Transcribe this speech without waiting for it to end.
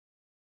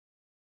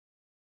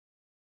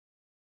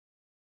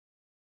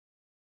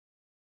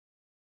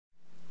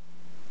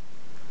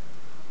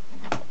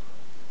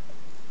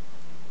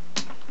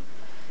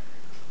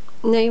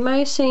Now you may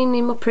have seen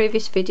in my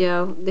previous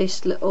video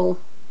this little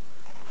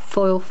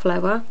foil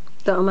flower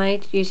that I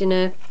made using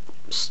a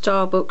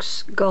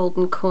Starbucks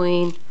golden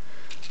coin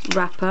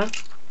wrapper.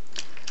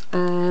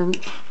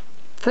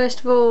 First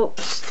of all,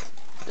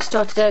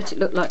 started out it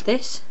looked like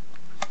this.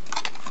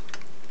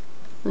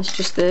 That's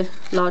just the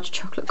large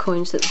chocolate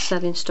coins that they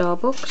sell in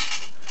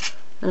Starbucks,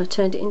 and I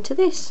turned it into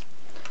this.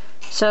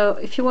 So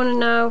if you want to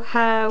know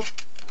how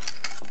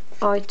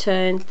I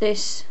turned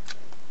this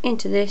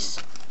into this,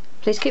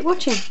 please keep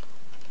watching.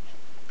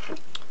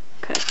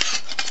 Okay,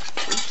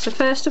 so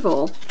first of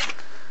all,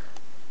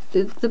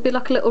 there'll be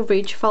like a little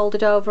ridge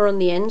folded over on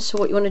the end, so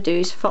what you want to do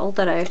is fold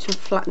that out and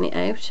flatten it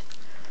out.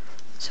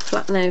 So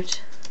flatten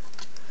out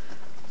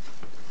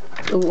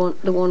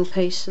the one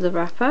piece of the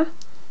wrapper,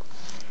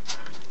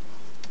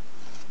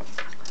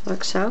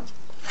 like so.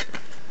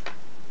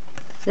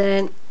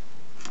 Then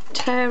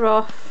tear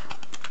off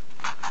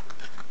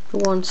the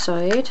one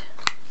side.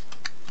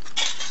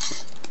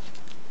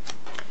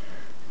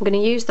 I'm going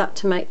to use that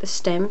to make the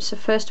stem, so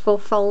first of all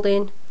fold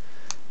in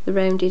the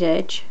rounded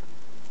edge.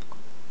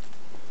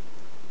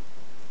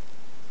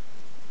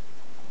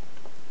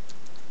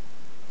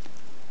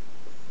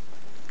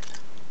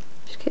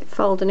 Just keep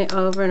folding it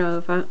over and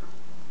over.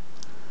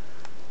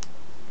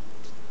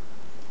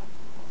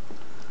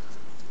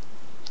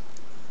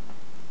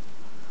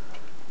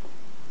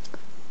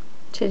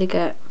 Till you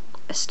get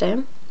a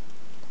stem.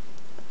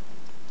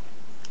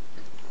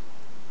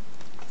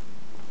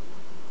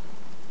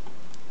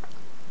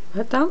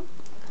 Like that.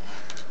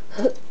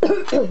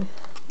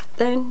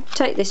 Then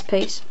take this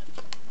piece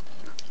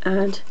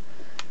and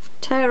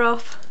tear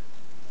off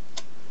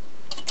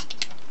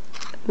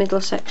the middle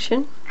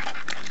section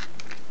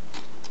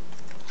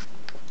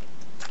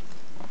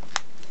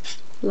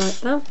like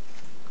that.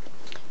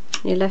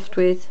 You're left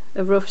with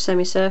a rough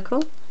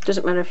semicircle.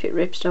 Doesn't matter if it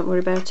rips, don't worry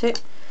about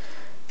it.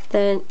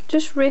 Then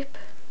just rip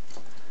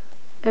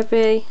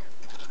every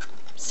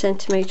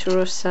centimetre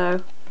or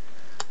so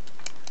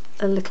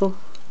a little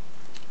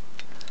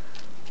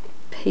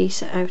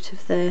piece out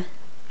of the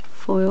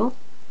foil.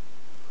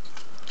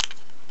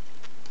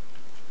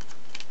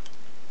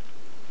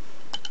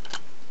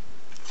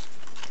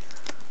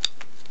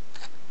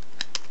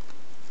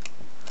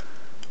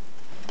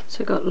 So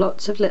we've got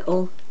lots of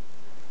little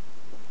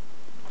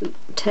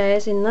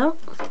tears in that.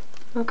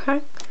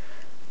 Okay,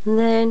 and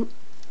then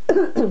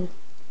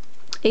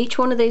each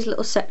one of these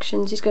little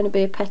sections is going to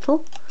be a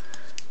petal,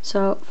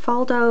 so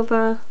fold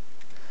over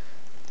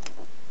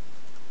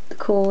the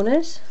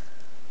corners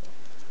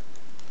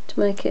to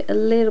make it a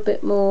little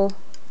bit more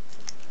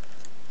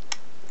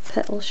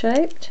petal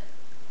shaped.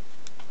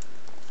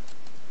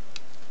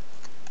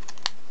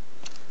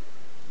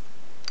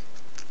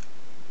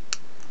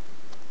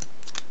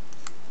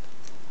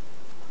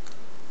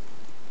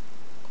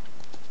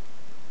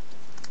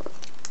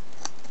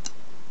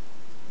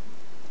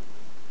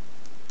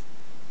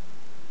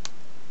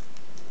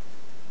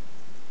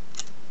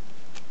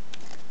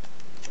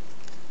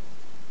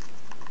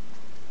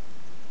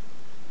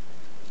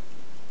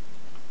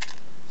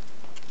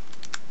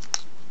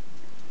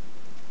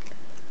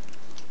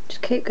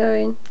 Keep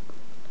going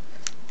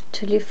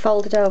till you've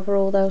folded over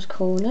all those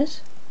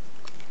corners.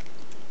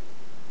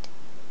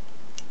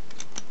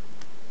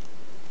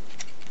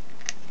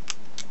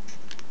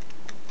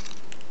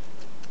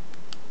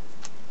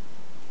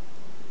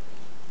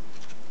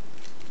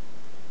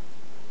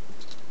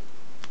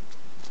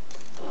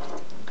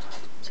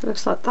 So it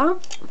looks like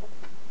that.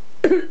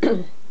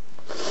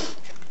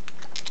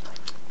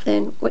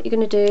 Then what you're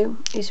going to do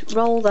is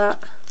roll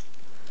that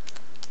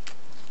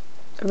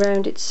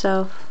around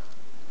itself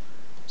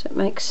so it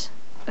makes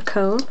a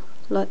cone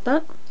like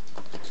that,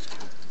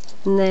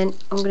 and then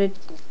I'm going to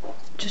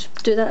just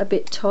do that a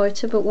bit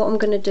tighter, but what I'm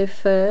going to do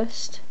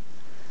first,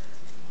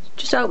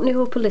 just open it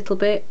up a little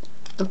bit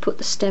and put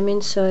the stem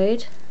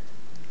inside,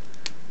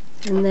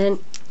 and then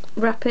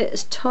wrap it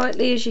as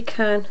tightly as you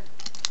can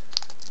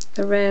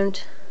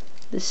around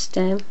the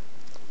stem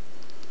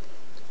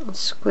and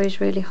squeeze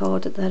really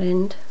hard at that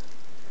end.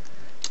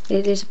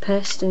 It is a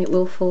pest and it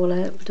will fall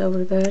out, but don't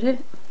worry about it.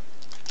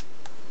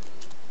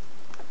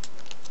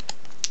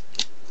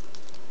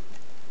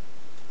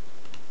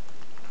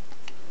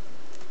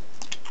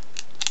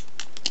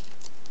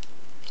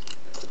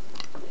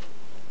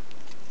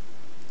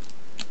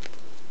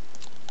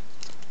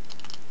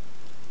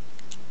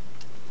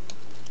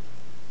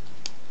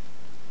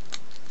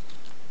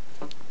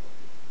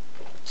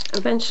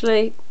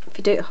 Eventually, if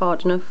you do it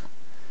hard enough,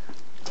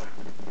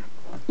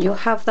 you'll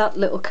have that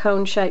little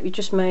cone shape you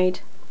just made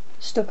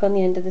stuck on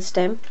the end of the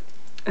stem,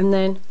 and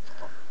then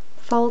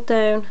fold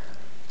down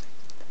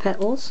the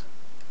petals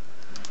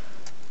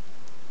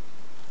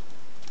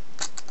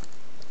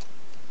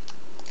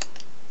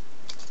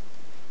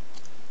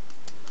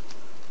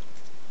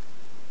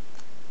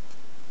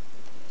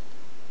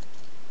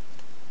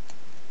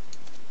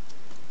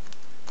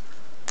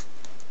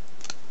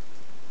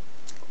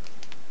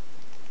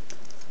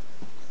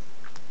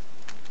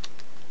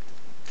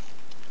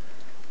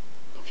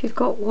if you've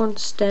got one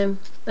stem,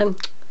 if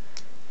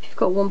you've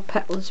got one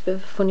petal that's a bit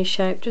of a funny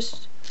shape,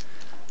 just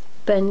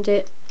bend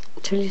it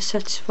until you're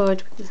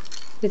satisfied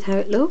with how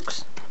it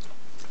looks.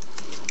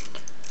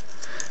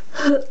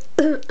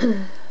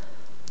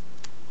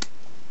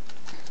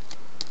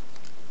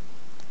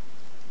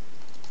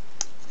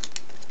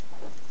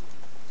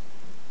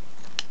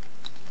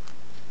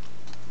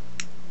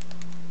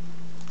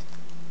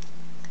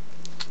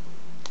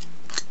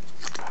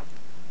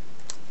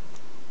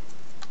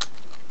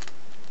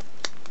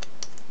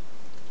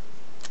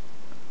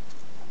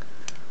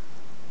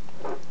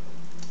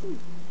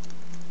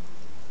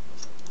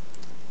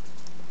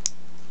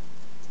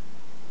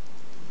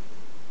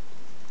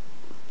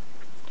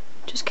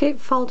 Just keep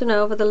folding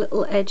over the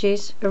little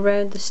edges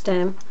around the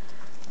stem,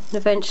 and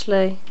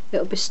eventually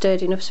it'll be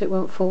sturdy enough so it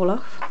won't fall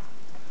off.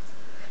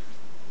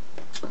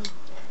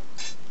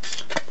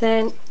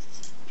 Then,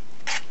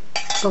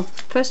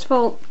 first of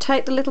all,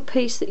 take the little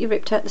piece that you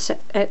ripped out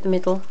the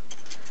middle,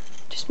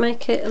 just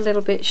make it a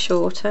little bit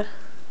shorter,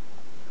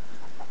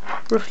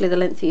 roughly the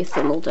length of your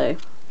thumb will do.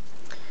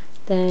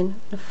 Then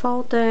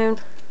fold down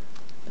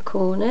the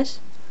corners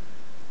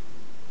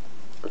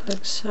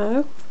like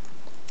so.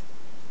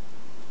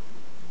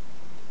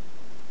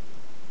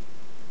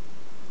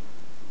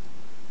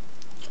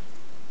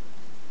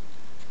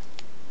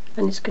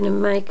 And it's going to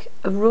make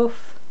a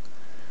rough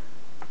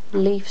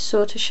leaf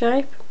sort of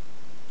shape.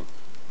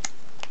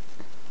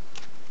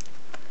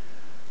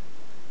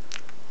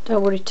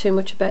 Don't worry too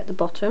much about the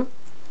bottom.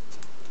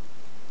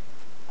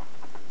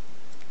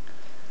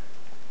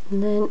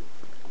 And then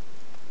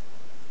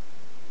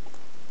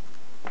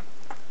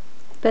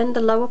bend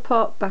the lower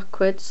part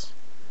backwards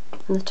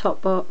and the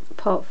top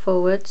part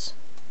forwards,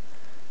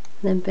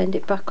 and then bend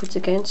it backwards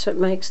again so it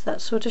makes that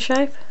sort of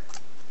shape.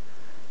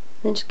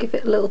 Then just give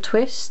it a little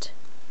twist.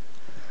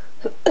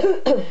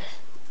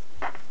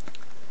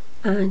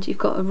 And you've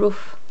got a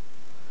rough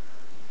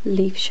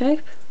leaf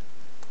shape.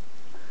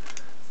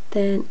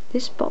 Then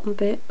this bottom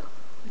bit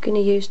we're going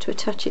to use to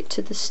attach it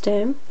to the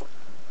stem.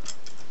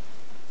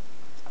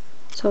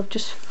 So I've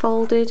just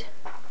folded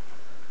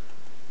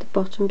the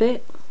bottom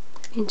bit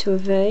into a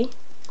V,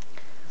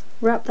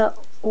 wrap that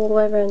all the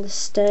way around the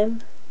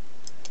stem,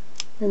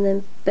 and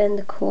then bend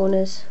the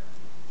corners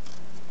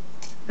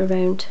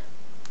around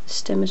the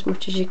stem as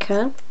much as you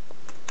can.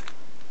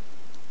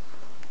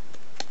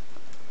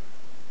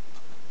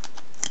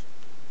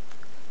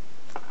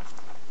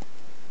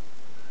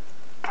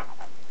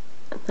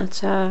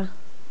 That's our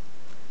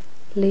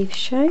leaf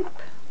shape.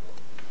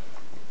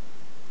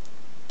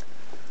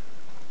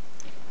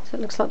 So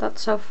it looks like that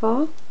so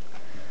far.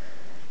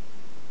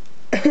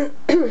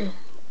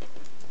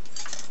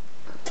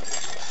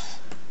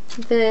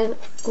 Then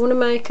I want to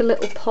make a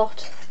little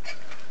pot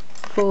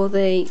for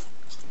the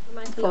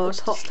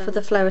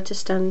flower to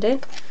stand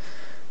in.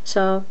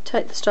 So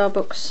take the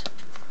Starbucks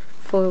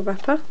foil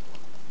wrapper,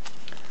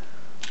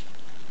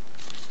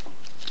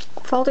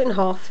 fold it in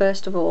half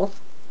first of all,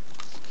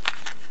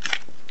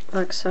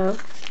 like so,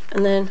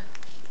 and then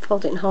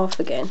fold it in half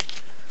again.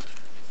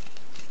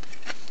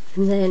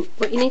 And then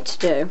what you need to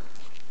do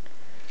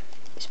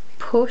is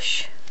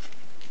push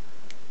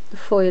the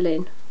foil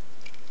in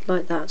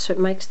like that so it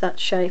makes that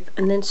shape,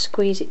 and then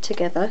squeeze it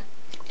together.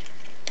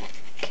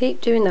 Keep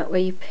doing that where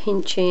you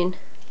pinch in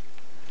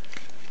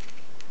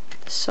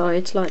the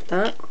sides like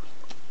that,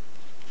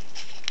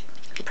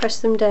 and press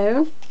them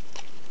down.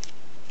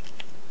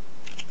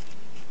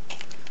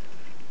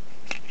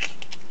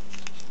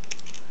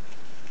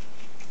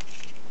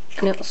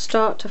 And it will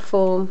start to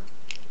form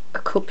a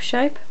cup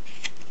shape.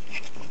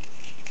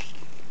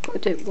 I'll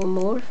do one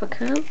more if I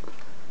can.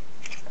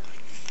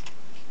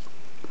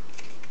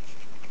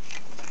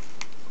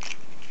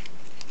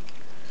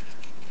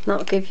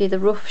 That'll give you the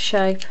rough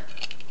shape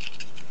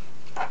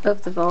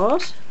of the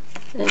vase.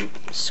 Then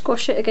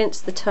squash it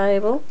against the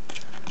table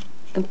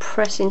and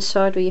press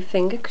inside with your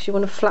finger, because you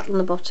want to flatten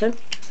the bottom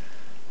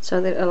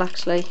so that it'll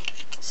actually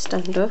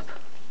stand up.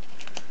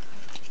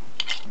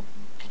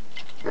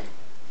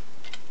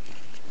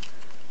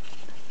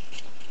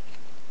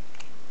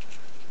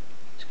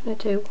 Just going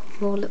to do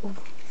one more little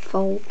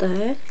fold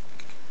there.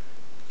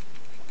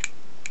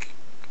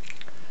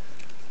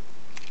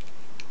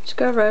 Just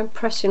go around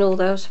pressing all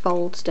those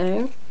folds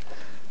down,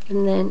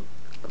 and then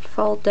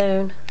fold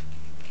down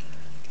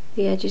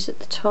the edges at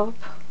the top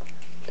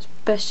as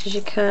best as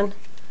you can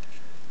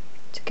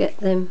to get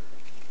them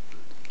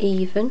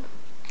even,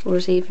 or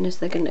as even as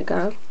they're going to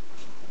go.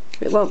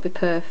 It won't be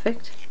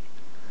perfect.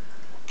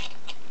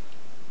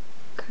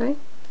 Okay,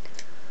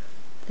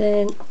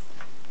 then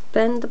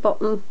bend the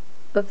bottom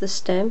of the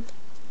stem,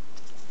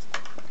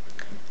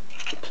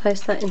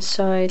 place that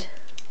inside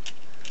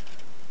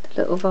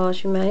the little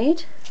vase you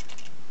made.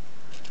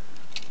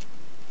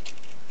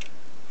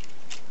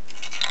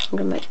 I'm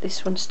going to make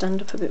this one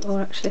stand up a bit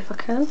more actually if I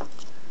can.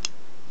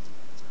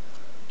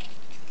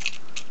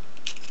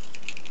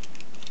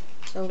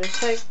 So I'm going to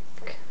take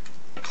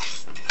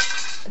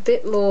a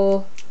bit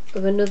more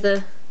of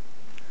another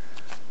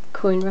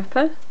coin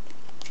wrapper,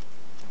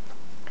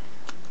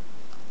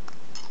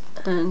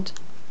 and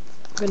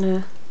I'm going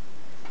to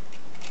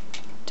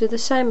do the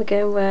same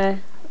again,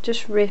 where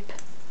just rip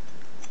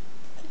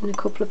in a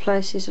couple of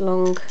places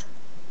along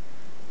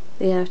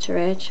the outer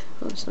edge.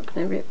 Oh, it's not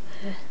going to rip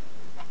there.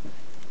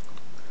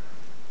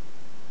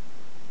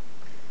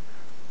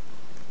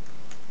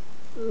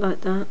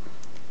 Like that. I'm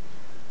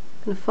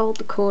going to fold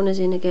the corners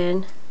in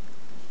again.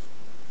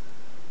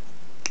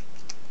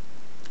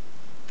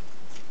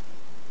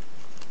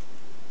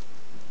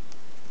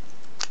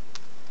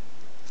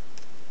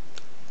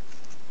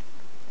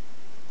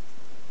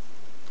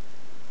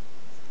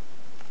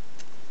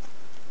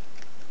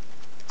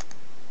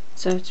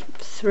 So it's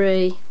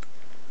 3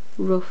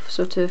 rough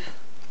sort of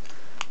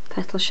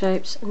petal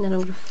shapes, and then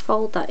I'm going to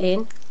fold that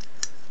in.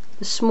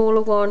 The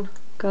smaller one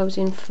goes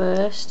in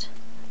first.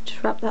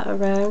 Just wrap that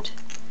around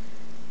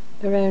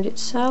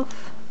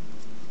itself.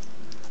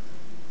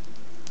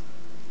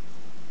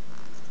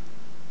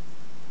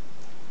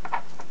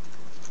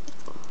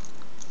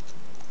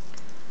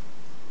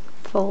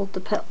 Fold the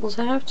petals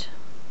out.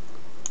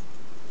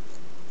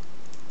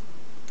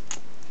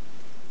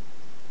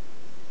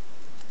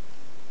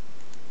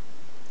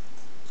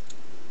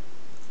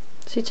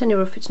 See, it's only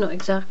rough, it's not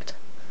exact.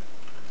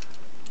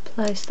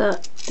 Place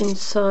that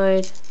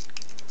inside,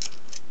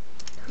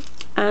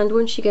 and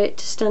once you get it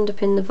to stand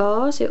up in the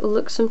vase, it will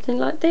look something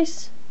like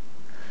this.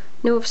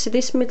 Now obviously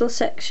this middle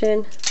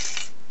section,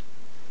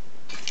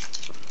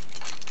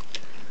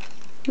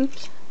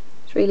 oops,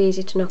 it's really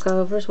easy to knock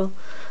over as well.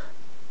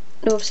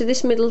 Now obviously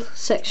this middle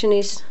section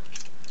is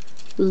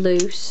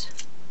loose.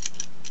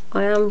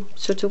 I am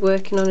sort of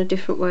working on a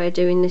different way of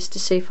doing this to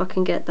see if I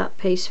can get that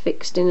piece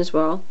fixed in as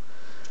well.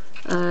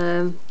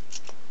 But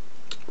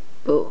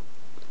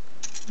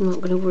I'm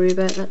not going to worry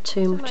about that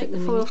too much at the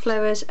minute. Foil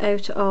flowers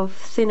out of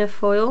thinner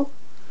foil,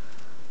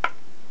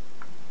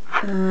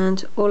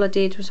 and all I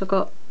did was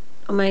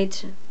I made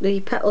the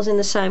petals in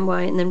the same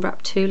way and then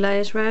wrapped 2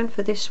 layers around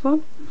for this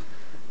one.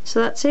 So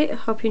that's it. I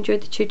hope you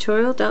enjoyed the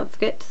tutorial. Don't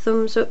forget to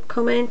thumbs up,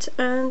 comment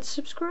and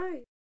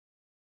subscribe.